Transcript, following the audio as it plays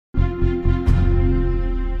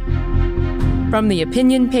From the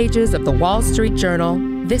opinion pages of the Wall Street Journal,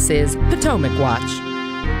 this is Potomac Watch.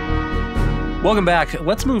 Welcome back.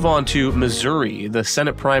 Let's move on to Missouri. The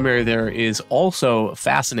Senate primary there is also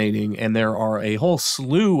fascinating, and there are a whole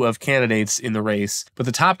slew of candidates in the race. But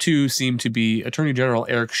the top two seem to be Attorney General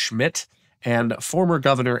Eric Schmitt and former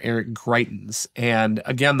Governor Eric Greitens. And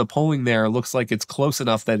again, the polling there looks like it's close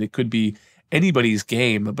enough that it could be anybody's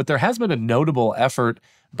game. But there has been a notable effort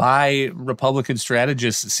by Republican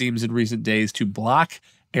strategists, it seems, in recent days to block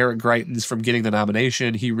Eric Greitens from getting the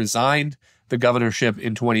nomination. He resigned the governorship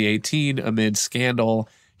in 2018 amid scandal.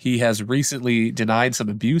 He has recently denied some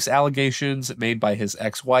abuse allegations made by his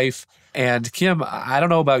ex-wife. And Kim, I don't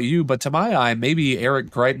know about you, but to my eye, maybe Eric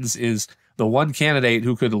Greitens is the one candidate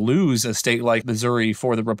who could lose a state like Missouri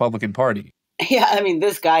for the Republican Party. Yeah, I mean,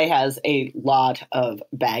 this guy has a lot of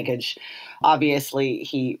baggage. Obviously,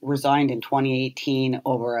 he resigned in 2018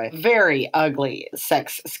 over a very ugly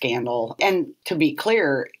sex scandal. And to be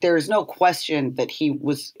clear, there is no question that he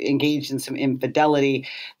was engaged in some infidelity.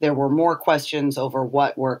 There were more questions over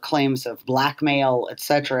what were claims of blackmail, et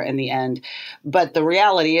cetera, in the end. But the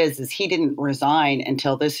reality is he didn't resign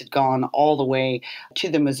until this had gone all the way to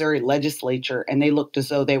the Missouri legislature, and they looked as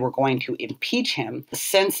though they were going to impeach him.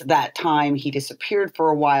 Since that time, he disappeared for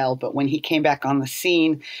a while, but when he came back on the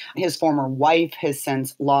scene, his former wife has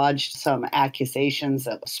since lodged some accusations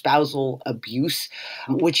of spousal abuse,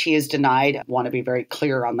 which he has denied. I want to be very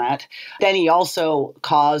clear on that. Then he also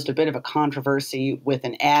caused a bit of a controversy with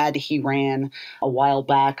an ad he ran a while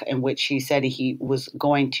back in which he said he was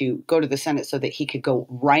going to go to the Senate so that he could go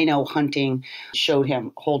rhino hunting, showed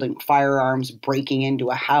him holding firearms, breaking into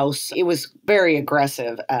a house. It was very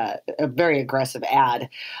aggressive, a very aggressive ad.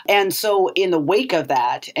 And so in the wake of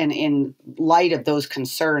that, and in light of those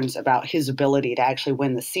concerns about his ability to actually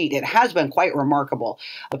win the seat, it has been quite remarkable.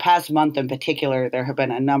 The past month in particular, there have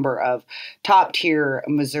been a number of top-tier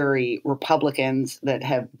Missouri Republicans that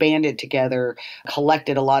have banded together,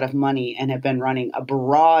 collected a lot of money, and have been running a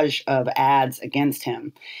barrage of ads against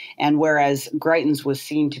him. And whereas Greitens was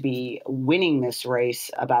seen to be winning this race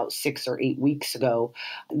about 6 or 8 weeks ago,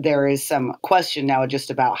 there is some question now just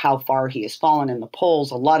about how far he has fallen in the polls.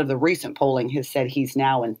 A lot of the recent polling has said he's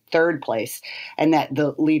now in third place, and that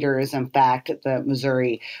the leader is, in fact, the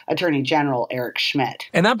Missouri Attorney General Eric Schmitt.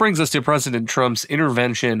 And that brings us to President Trump's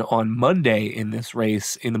intervention on Monday in this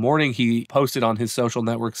race. In the morning, he posted on his social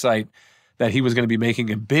network site that he was going to be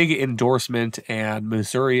making a big endorsement, and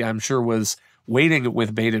Missouri, I'm sure, was waiting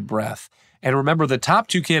with bated breath. And remember, the top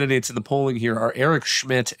two candidates in the polling here are Eric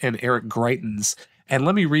Schmitt and Eric Greitens. And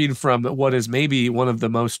let me read from what is maybe one of the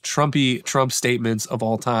most Trumpy Trump statements of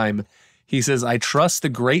all time. He says, "I trust the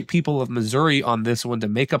great people of Missouri on this one to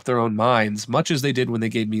make up their own minds, much as they did when they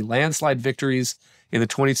gave me landslide victories in the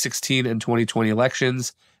 2016 and 2020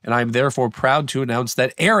 elections. And I'm therefore proud to announce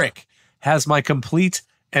that Eric has my complete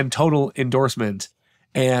and total endorsement."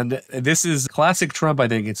 And this is classic Trump, I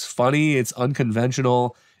think. It's funny, it's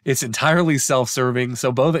unconventional, it's entirely self-serving.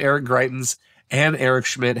 So both Eric Greitens and Eric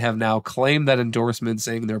Schmitt have now claimed that endorsement,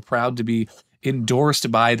 saying they're proud to be endorsed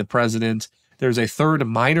by the president. There's a third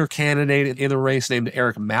minor candidate in the race named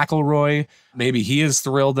Eric McElroy. Maybe he is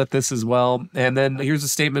thrilled at this as well. And then here's a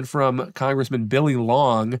statement from Congressman Billy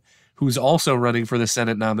Long, who's also running for the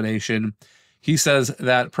Senate nomination. He says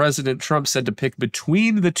that President Trump said to pick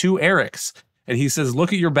between the two Erics. And he says,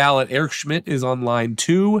 look at your ballot. Eric Schmitt is on line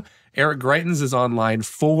 2. Eric Greitens is on line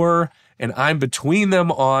 4. And I'm between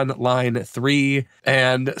them on line 3.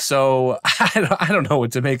 And so I don't know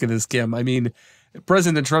what to make of this, Kim. I mean,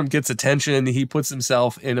 President Trump gets attention. He puts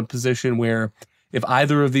himself in a position where if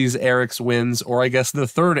either of these Erics wins, or I guess the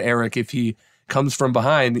third Eric, if he comes from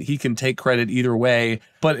behind, he can take credit either way.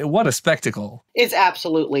 But what a spectacle. It's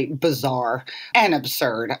absolutely bizarre and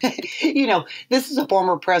absurd. This is a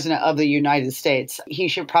former president of the United States. He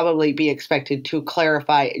should probably be expected to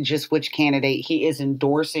clarify just which candidate he is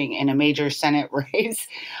endorsing in a major Senate race.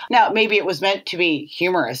 Now, maybe it was meant to be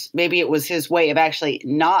humorous. Maybe it was his way of actually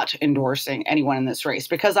not endorsing anyone in this race,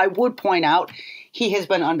 because I would point out he has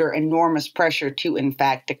been under enormous pressure to, in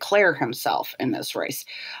fact, declare himself in this race.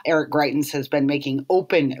 Eric Greitens has been making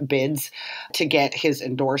open bids to get his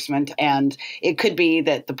endorsement, and it could be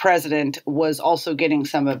that the president was also getting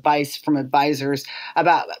some advice from advisors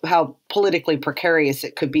about how politically precarious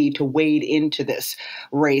it could be to wade into this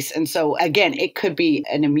race. And so, again, it could be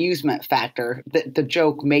an amusement factor that the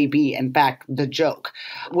joke may be, in fact, the joke.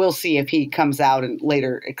 We'll see if he comes out and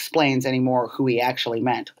later explains any more who he actually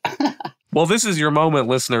meant. Well, this is your moment,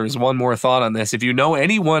 listeners. One more thought on this. If you know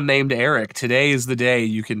anyone named Eric, today is the day.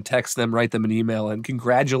 You can text them, write them an email, and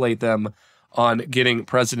congratulate them on getting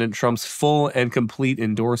President Trump's full and complete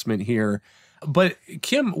endorsement here. But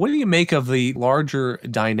Kim, what do you make of the larger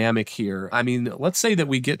dynamic here? I mean, let's say that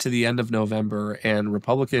we get to the end of November and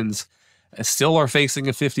Republicans still are facing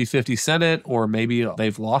a 50-50 Senate, or maybe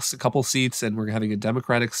they've lost a couple seats and we're having a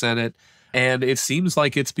Democratic Senate. And it seems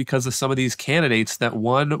like it's because of some of these candidates that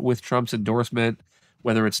won with Trump's endorsement,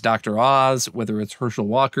 whether it's Dr. Oz, whether it's Herschel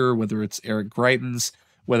Walker, whether it's Eric Greitens,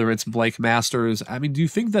 whether it's Blake Masters. I mean, do you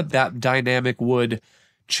think that that dynamic would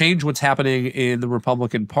change what's happening in the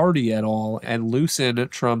Republican Party at all and loosen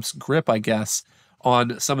Trump's grip, I guess,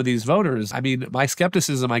 on some of these voters? I mean, my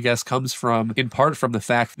skepticism, I guess, comes from, in part, from the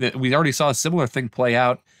fact that we already saw a similar thing play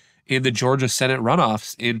out in the Georgia Senate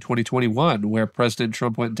runoffs in 2021, where President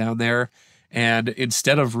Trump went down there and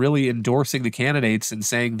instead of really endorsing the candidates and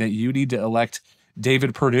saying that you need to elect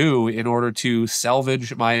David Perdue in order to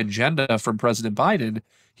salvage my agenda from President Biden,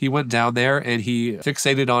 he went down there and he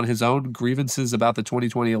fixated on his own grievances about the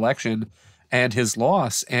 2020 election and his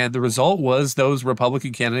loss. And the result was those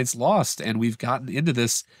Republican candidates lost. And we've gotten into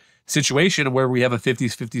this situation where we have a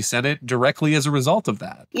 50-50 Senate directly as a result of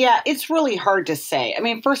that. Yeah, it's really hard to say. I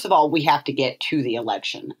mean, first of all, we have to get to the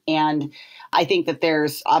election. And I think that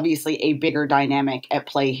there's obviously a bigger dynamic at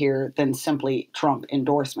play here than simply Trump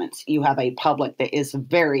endorsements. You have a public that is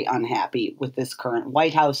very unhappy with this current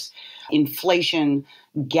White House. Inflation,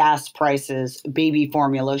 gas prices, baby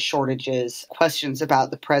formula shortages, questions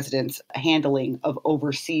about the president's handling of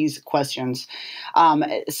overseas questions.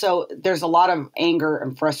 So there's a lot of anger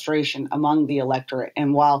and frustration among the electorate.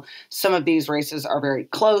 And while some of these races are very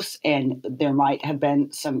close and there might have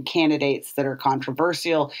been some candidates that are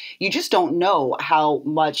controversial, you just don't know how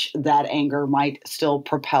much that anger might still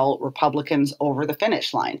propel Republicans over the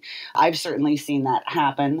finish line. I've certainly seen that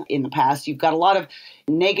happen in the past. You've got a lot of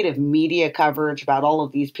negative media coverage about all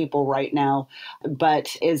of these people right now.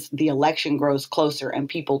 But as the election grows closer and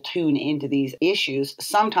people tune into these issues,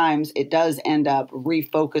 sometimes it does end up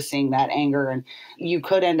refocusing that anger. And you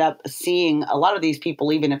could end up seeing a lot of these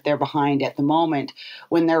people, even if they're behind at the moment,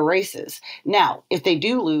 win their races. Now, if they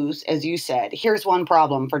do lose, as you said, here's one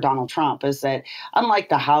problem for Donald Trump is that unlike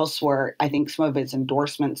the House, where I think some of its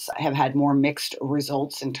endorsements have had more mixed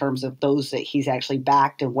results in terms of those that he's actually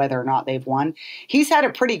backed and whether or not they've won, he's had a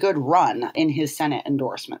pretty good run in his Senate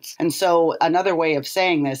endorsements. And so another way of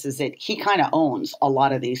saying this is that he kind of owns a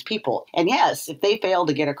lot of these people. And yes, if they fail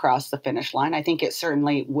to get across the finish line, I think it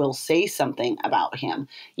certainly will say something about him.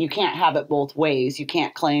 You can't have it both ways. You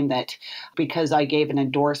can't claim that because I gave an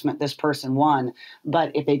endorsement, this person won,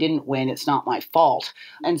 but if they didn't win, it's not my fault.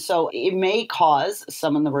 And so it may cause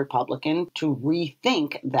some in the Republican to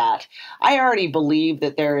rethink that. I already believe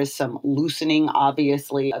that there is some loosening,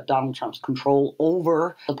 obviously, of Donald Trump's control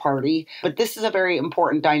over the party, but this is a very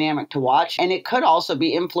important dynamic to watch, and it could also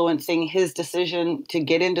be influencing his decision to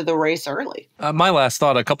get into the race early. My last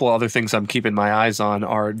thought, a couple other things I'm keeping my eyes on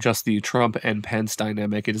are just the Trump and Pence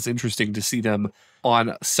dynamic. It is interesting to see them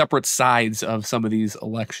on separate sides of some of these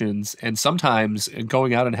elections, and sometimes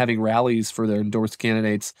going out and having rallies for their endorsed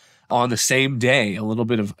candidates on the same day, a little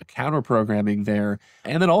bit of counter programming there.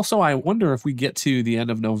 And then also, I wonder if we get to the end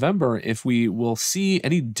of November, if we will see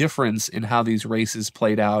any difference in how these races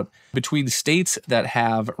played out between states that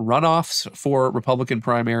have runoffs for Republican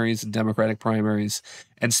primaries and Democratic primaries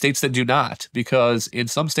and states that do not. Because in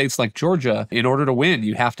some states like Georgia, in order to win,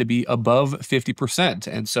 you have to be above 50%.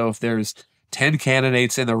 And so if there's 10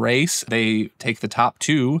 candidates in the race, they take the top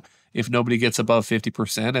two if nobody gets above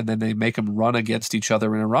 50%, and then they make them run against each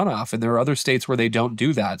other in a runoff. And there are other states where they don't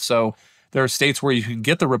do that. So there are states where you can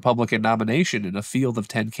get the Republican nomination in a field of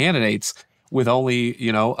 10 candidates with only,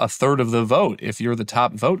 a third of the vote if you're the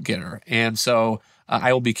top vote getter. And so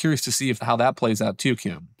I will be curious to see how that plays out too,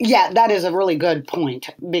 Kim. Yeah, that is a really good point,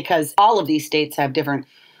 because all of these states have different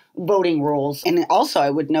voting rules. And also, I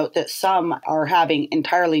would note that some are having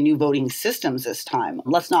entirely new voting systems this time.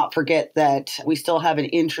 Let's not forget that we still have an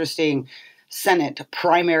interesting Senate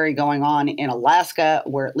primary going on in Alaska,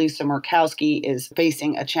 where Lisa Murkowski is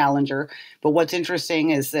facing a challenger. But what's interesting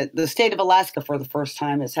is that the state of Alaska, for the first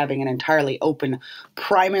time, is having an entirely open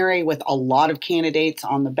primary with a lot of candidates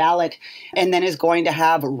on the ballot, and then is going to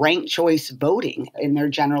have ranked choice voting in their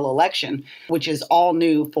general election, which is all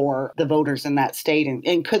new for the voters in that state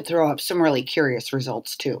and could throw up some really curious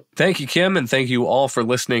results, too. Thank you, Kim, and thank you all for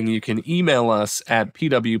listening. You can email us at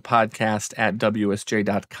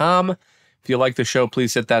pwpodcast@wsj.com. If you like the show,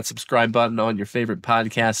 please hit that subscribe button on your favorite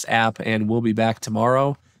podcast app, and we'll be back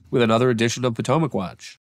tomorrow with another edition of Potomac Watch.